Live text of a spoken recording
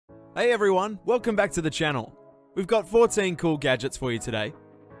Hey everyone, welcome back to the channel. We've got 14 cool gadgets for you today.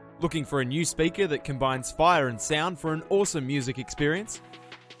 Looking for a new speaker that combines fire and sound for an awesome music experience?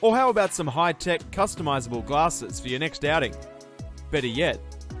 Or how about some high-tech customizable glasses for your next outing? Better yet,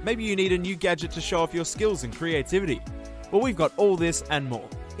 maybe you need a new gadget to show off your skills and creativity. Well, we've got all this and more.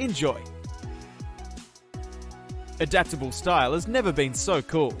 Enjoy! Adaptable style has never been so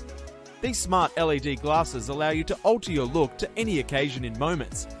cool. These smart LED glasses allow you to alter your look to any occasion in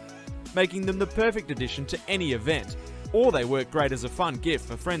moments, making them the perfect addition to any event, or they work great as a fun gift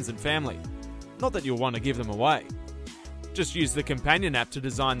for friends and family. Not that you'll want to give them away. Just use the companion app to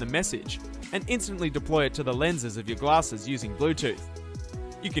design the message, and instantly deploy it to the lenses of your glasses using Bluetooth.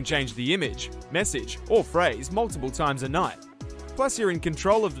 You can change the image, message, or phrase multiple times a night. Plus you're in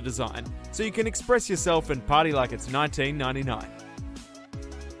control of the design, so you can express yourself and party like it's 1999.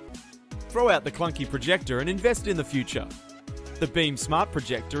 Throw out the clunky projector and invest in the future. The Beam Smart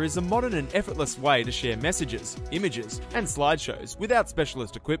Projector is a modern and effortless way to share messages, images, and slideshows without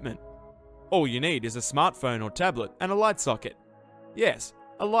specialist equipment. All you need is a smartphone or tablet and a light socket. Yes,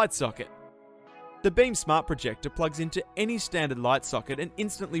 a light socket. The Beam Smart Projector plugs into any standard light socket and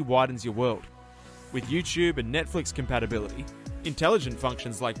instantly widens your world. With YouTube and Netflix compatibility, intelligent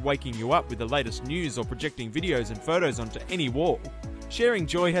functions like waking you up with the latest news or projecting videos and photos onto any wall, sharing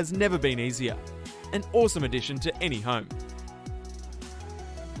joy has never been easier. An awesome addition to any home.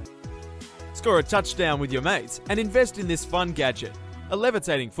 Score a touchdown with your mates and invest in this fun gadget, a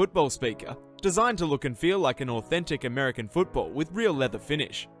levitating football speaker designed to look and feel like an authentic American football with real leather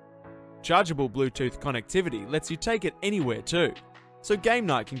finish. Chargeable Bluetooth connectivity lets you take it anywhere too, so game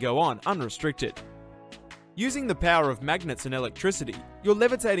night can go on unrestricted. Using the power of magnets and electricity, your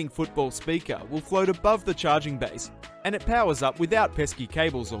levitating football speaker will float above the charging base, and it powers up without pesky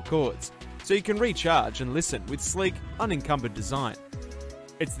cables or cords, so you can recharge and listen with sleek, unencumbered design.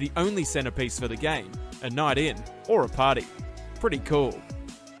 It's the only centerpiece for the game, a night in, or a party. Pretty cool.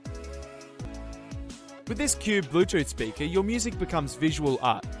 With this cube Bluetooth speaker, your music becomes visual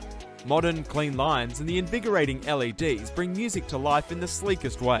art. Modern, clean lines and the invigorating LEDs bring music to life in the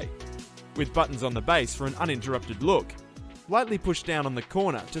sleekest way. With buttons on the base for an uninterrupted look, lightly push down on the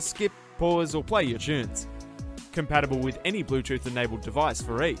corner to skip, pause or play your tunes. Compatible with any Bluetooth-enabled device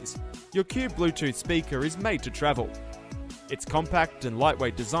for ease, your Cube Bluetooth speaker is made to travel. Its compact and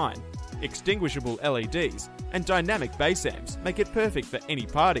lightweight design, extinguishable LEDs, and dynamic bass amps make it perfect for any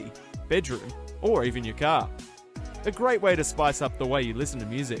party, bedroom, or even your car. A great way to spice up the way you listen to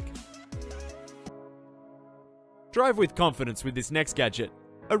music. Drive with confidence with this next gadget,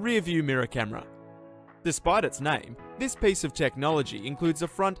 a rear-view mirror camera. Despite its name, this piece of technology includes a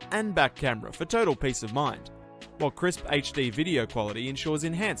front and back camera for total peace of mind, while crisp HD video quality ensures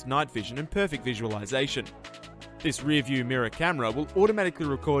enhanced night vision and perfect visualization. This rear-view mirror camera will automatically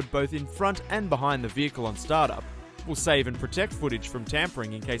record both in front and behind the vehicle on startup, will save and protect footage from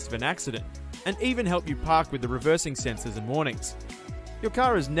tampering in case of an accident, and even help you park with the reversing sensors and warnings. Your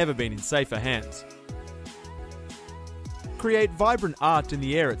car has never been in safer hands. Create vibrant art in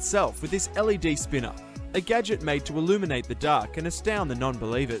the air itself with this LED spinner, a gadget made to illuminate the dark and astound the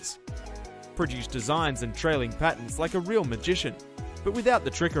non-believers. Produce designs and trailing patterns like a real magician, but without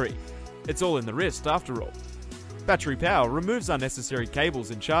the trickery. It's all in the wrist after all. Battery power removes unnecessary cables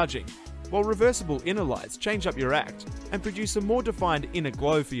and charging, while reversible inner lights change up your act and produce a more defined inner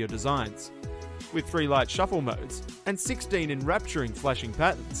glow for your designs. With 3 light shuffle modes and 16 enrapturing flashing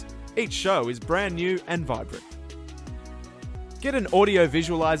patterns, each show is brand new and vibrant. Get an audio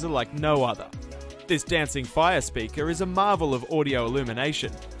visualizer like no other. This dancing fire speaker is a marvel of audio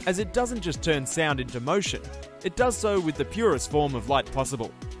illumination, as it doesn't just turn sound into motion, it does so with the purest form of light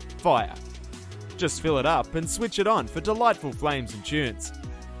possible, fire. Just fill it up and switch it on for delightful flames and tunes.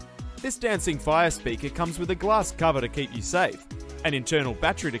 This dancing fire speaker comes with a glass cover to keep you safe, an internal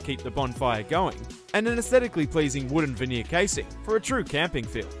battery to keep the bonfire going, and an aesthetically pleasing wooden veneer casing for a true camping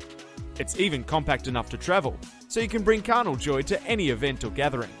feel. It's even compact enough to travel, so you can bring carnal joy to any event or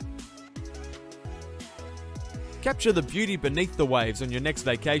gathering. Capture the beauty beneath the waves on your next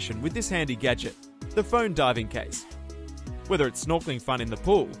vacation with this handy gadget, the phone diving case. Whether it's snorkeling fun in the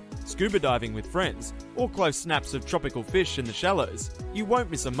pool, scuba diving with friends, or close snaps of tropical fish in the shallows, you won't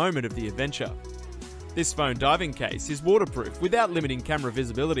miss a moment of the adventure. This phone diving case is waterproof without limiting camera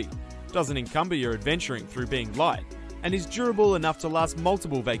visibility, doesn't encumber your adventuring through being light, and is durable enough to last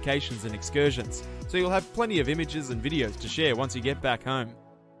multiple vacations and excursions, so you'll have plenty of images and videos to share once you get back home.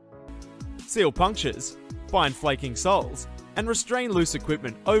 Seal punctures, bind flaking soles, and restrain loose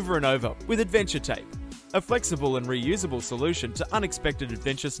equipment over and over with adventure tape, a flexible and reusable solution to unexpected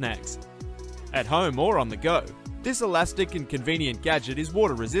adventure snags. At home or on the go, This elastic and convenient gadget is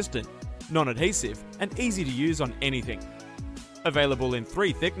water resistant, non-adhesive, and easy to use on anything. Available in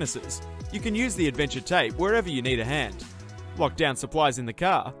 3 thicknesses, you can use the adventure tape wherever you need a hand, lock down supplies in the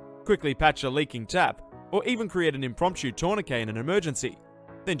car, quickly patch a leaking tap, or even create an impromptu tourniquet in an emergency.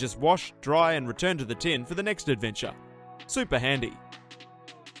 Then just wash, dry, and return to the tin for the next adventure. Super handy.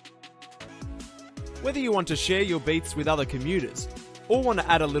 Whether you want to share your beats with other commuters, or want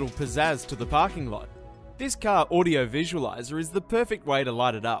to add a little pizzazz to the parking lot, this car audio visualizer is the perfect way to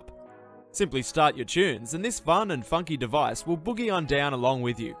light it up. Simply start your tunes and this fun and funky device will boogie on down along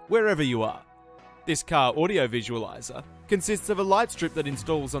with you, wherever you are. This car audio visualizer consists of a light strip that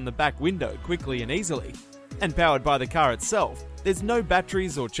installs on the back window quickly and easily, and powered by the car itself, there's no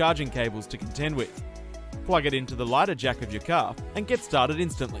batteries or charging cables to contend with. Plug it into the lighter jack of your car and get started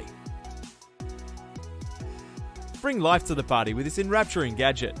instantly. Bring life to the party with this enrapturing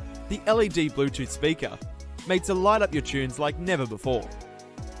gadget. The LED Bluetooth speaker made to light up your tunes like never before.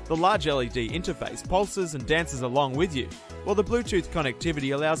 The large LED interface pulses and dances along with you, while the Bluetooth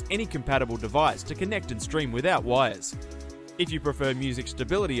connectivity allows any compatible device to connect and stream without wires. If you prefer music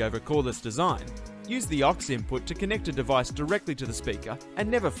stability over cordless design, use the aux input to connect a device directly to the speaker and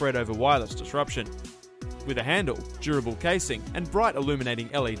never fret over wireless disruption. With a handle, durable casing, and bright illuminating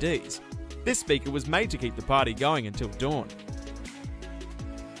LEDs, this speaker was made to keep the party going until dawn.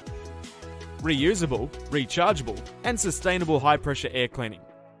 Reusable, rechargeable, and sustainable high-pressure air cleaning.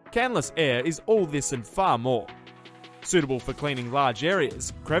 Canless Air is all this and far more. Suitable for cleaning large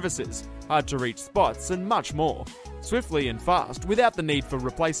areas, crevices, hard-to-reach spots, and much more, swiftly and fast without the need for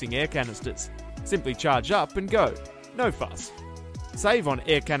replacing air canisters. Simply charge up and go, no fuss. Save on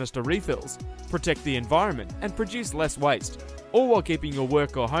air canister refills, protect the environment, and produce less waste, all while keeping your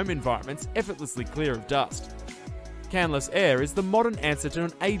work or home environments effortlessly clear of dust. Canless Air is the modern answer to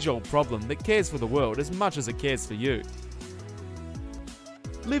an age-old problem that cares for the world as much as it cares for you.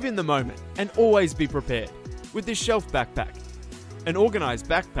 Live in the moment and always be prepared with this shelf backpack. An organised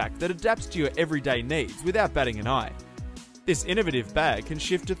backpack that adapts to your everyday needs without batting an eye. This innovative bag can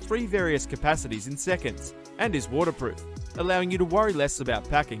shift to 3 various capacities in seconds and is waterproof, allowing you to worry less about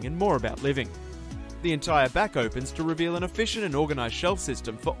packing and more about living. The entire back opens to reveal an efficient and organised shelf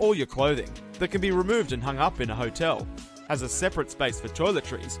system for all your clothing that can be removed and hung up in a hotel, has a separate space for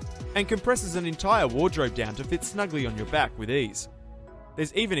toiletries, and compresses an entire wardrobe down to fit snugly on your back with ease.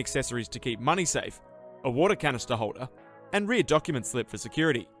 There's even accessories to keep money safe, a water canister holder, and rear document slip for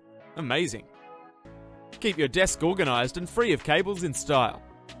security. Amazing. Keep your desk organised and free of cables in style.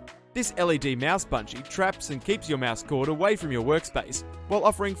 This LED mouse bungee traps and keeps your mouse cord away from your workspace while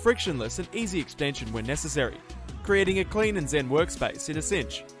offering frictionless and easy extension when necessary, creating a clean and zen workspace in a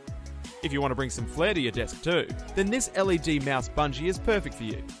cinch. If you want to bring some flair to your desk too, then this LED mouse bungee is perfect for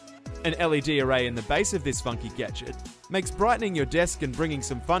you. An LED array in the base of this funky gadget makes brightening your desk and bringing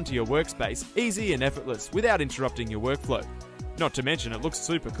some fun to your workspace easy and effortless without interrupting your workflow. Not to mention it looks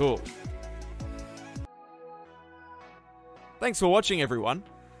super cool. Thanks for watching everyone.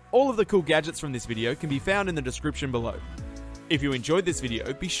 All of the cool gadgets from this video can be found in the description below. If you enjoyed this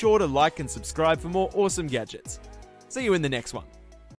video, be sure to like and subscribe for more awesome gadgets. See you in the next one.